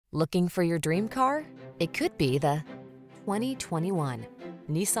Looking for your dream car? It could be the 2021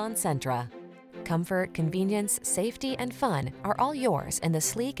 Nissan Sentra. Comfort, convenience, safety, and fun are all yours in the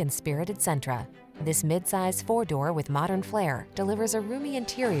sleek and spirited Sentra. This midsize four-door with modern flair delivers a roomy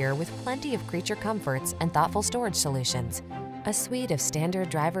interior with plenty of creature comforts and thoughtful storage solutions. A suite of standard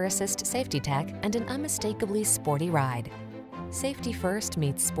driver assist safety tech and an unmistakably sporty ride. Safety first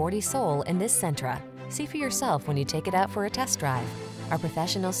meets sporty soul in this Sentra. See for yourself when you take it out for a test drive. Our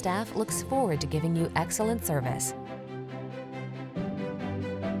professional staff looks forward to giving you excellent service.